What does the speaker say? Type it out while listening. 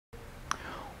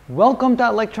Welcome to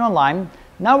Lecture Online.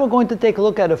 Now we're going to take a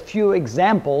look at a few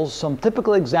examples, some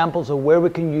typical examples of where we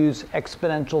can use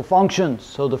exponential functions.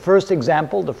 So the first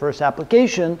example, the first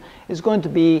application, is going to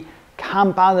be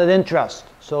compounded interest.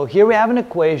 So here we have an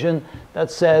equation that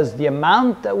says the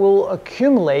amount that will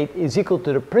accumulate is equal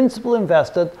to the principal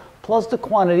invested plus the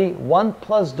quantity, 1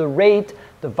 plus the rate,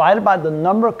 divided by the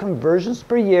number of conversions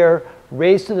per year,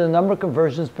 raised to the number of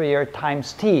conversions per year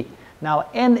times t. Now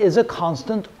n is a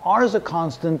constant, r is a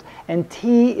constant, and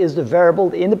t is the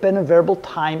variable, the independent variable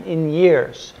time in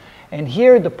years. And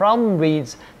here the problem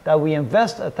reads that we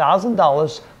invest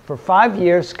 $1,000 for 5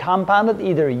 years, compounded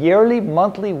either yearly,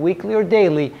 monthly, weekly, or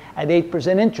daily at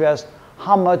 8% interest.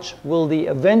 How much will the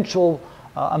eventual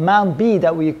amount be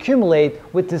that we accumulate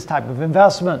with this type of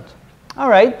investment? All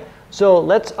right, so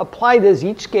let's apply this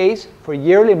each case for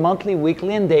yearly, monthly,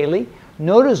 weekly, and daily.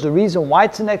 Notice the reason why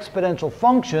it's an exponential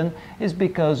function is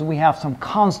because we have some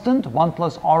constant, 1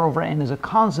 plus r over n is a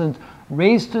constant,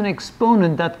 raised to an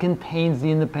exponent that contains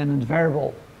the independent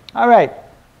variable. All right,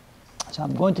 so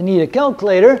I'm going to need a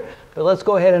calculator, but let's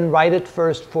go ahead and write it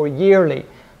first for yearly.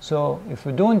 So if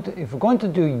we're going to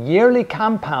do yearly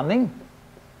compounding,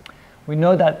 we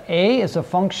know that a is a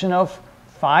function of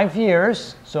 5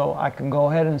 years, so I can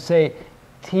go ahead and say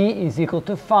t is equal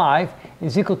to 5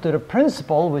 is equal to the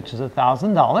principal, which is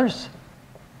 $1,000,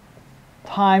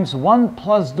 times 1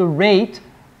 plus the rate.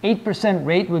 8%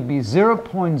 rate would be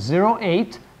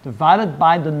 0.08 divided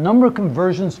by the number of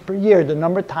conversions per year, the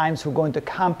number of times we're going to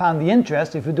compound the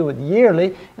interest. If we do it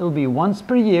yearly, it'll be once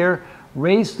per year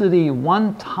raised to the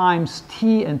 1 times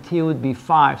t, and t would be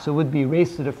 5, so it would be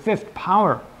raised to the 5th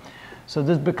power. So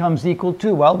this becomes equal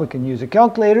to, well, we can use a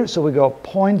calculator, so we go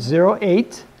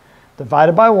 0.08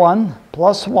 divided by 1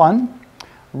 plus 1,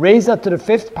 raise that to the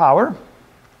 5th power,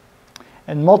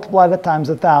 and multiply that times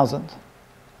 1,000.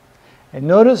 And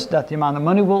notice that the amount of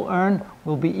money we'll earn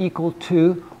will be equal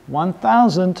to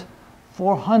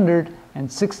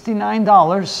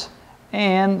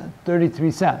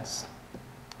 $1,469.33.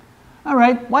 All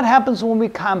right, what happens when we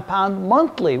compound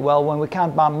monthly? Well, when we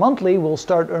compound monthly, we'll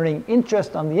start earning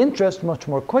interest on the interest much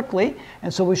more quickly,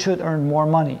 and so we should earn more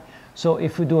money. So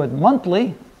if we do it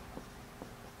monthly,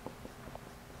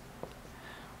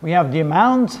 we have the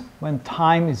amount when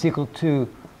time is equal to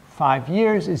 5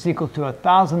 years is equal to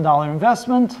 $1,000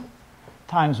 investment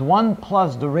times 1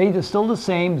 plus the rate is still the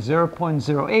same,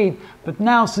 0.08. But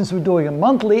now since we're doing it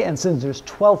monthly and since there's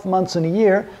 12 months in a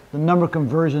year, the number of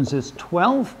conversions is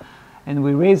 12. And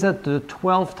we raise that to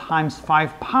 12 times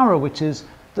 5 power, which is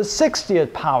the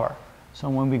 60th power. So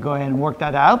when we go ahead and work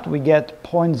that out, we get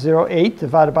 0.08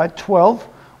 divided by 12.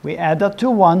 We add that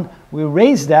to 1. We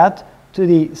raise that to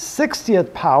the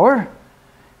 60th power,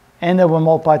 and then we'll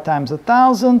multiply times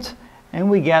 1,000,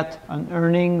 and we get an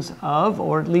earnings of,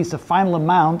 or at least a final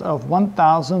amount of,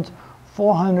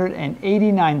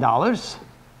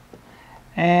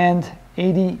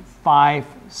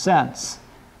 $1,489.85.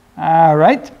 All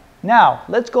right, now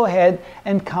let's go ahead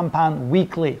and compound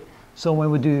weekly. So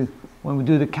when we do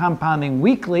the compounding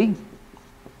weekly,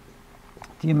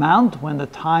 the amount when the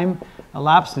time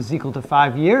elapsed is equal to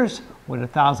 5 years with a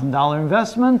 $1,000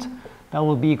 investment. That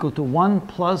will be equal to 1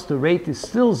 plus the rate is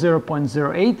still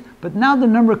 0.08, but now the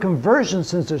number of conversions,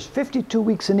 since there's 52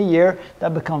 weeks in a year,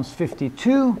 that becomes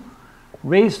 52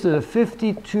 raised to the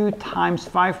 52 times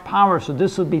 5 power. So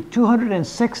this would be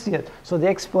 260th. So the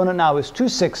exponent now is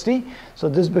 260. So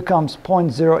this becomes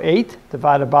 0.08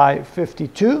 divided by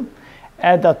 52.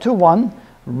 Add that to 1.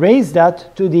 Raise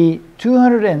that to the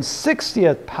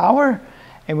 260th power,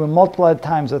 and we'll multiply it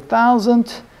times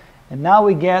 1,000. And now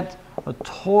we get a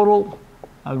total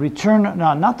return,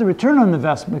 no, not the return on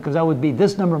investment, because that would be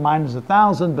this number minus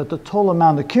 1,000, but the total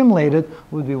amount accumulated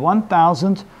would be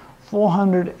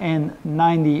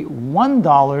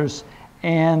 $1,491,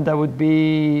 and that would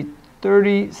be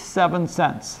 37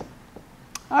 cents.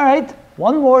 All right,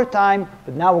 one more time,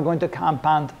 but now we're going to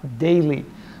compound daily.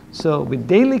 So with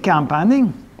daily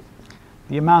compounding,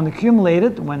 the amount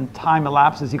accumulated when time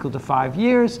elapsed is equal to 5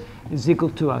 years is equal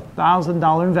to a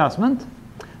 $1,000 investment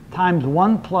times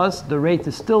 1 plus the rate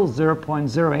is still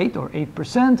 0.08 or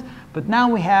 8%, but now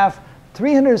we have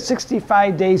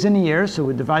 365 days in a year, so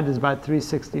we divide this by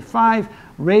 365,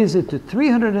 raise it to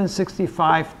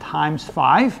 365 times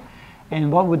 5,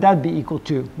 and what would that be equal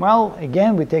to? Well,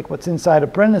 again, we take what's inside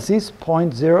of parentheses,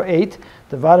 0.08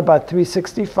 divided by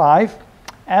 365,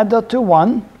 add that to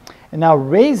 1, and now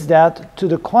raise that to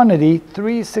the quantity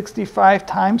 365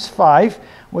 times 5,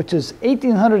 which is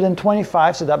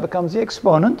 1,825, so that becomes the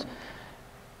exponent.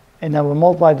 And then we'll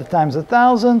multiply the times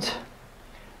 1,000.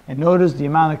 And notice the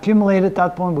amount accumulated at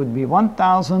that point would be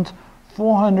 1,469.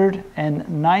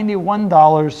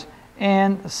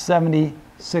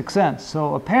 $491.76.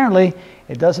 So apparently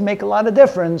it doesn't make a lot of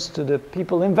difference to the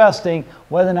people investing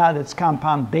whether or not it's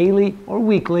compound daily or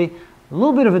weekly. A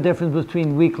little bit of a difference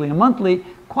between weekly and monthly,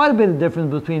 quite a bit of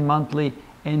difference between monthly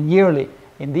and yearly.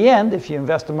 In the end, if you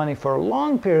invest the money for a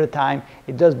long period of time,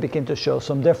 it does begin to show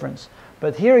some difference.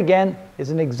 But here again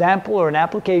is an example or an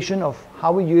application of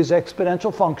how we use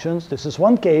exponential functions. This is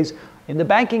one case. In the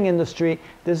banking industry,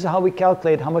 this is how we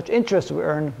calculate how much interest we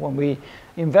earn when we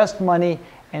invest money,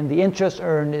 and the interest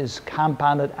earned is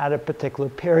compounded at a particular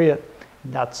period.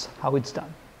 That's how it's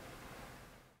done.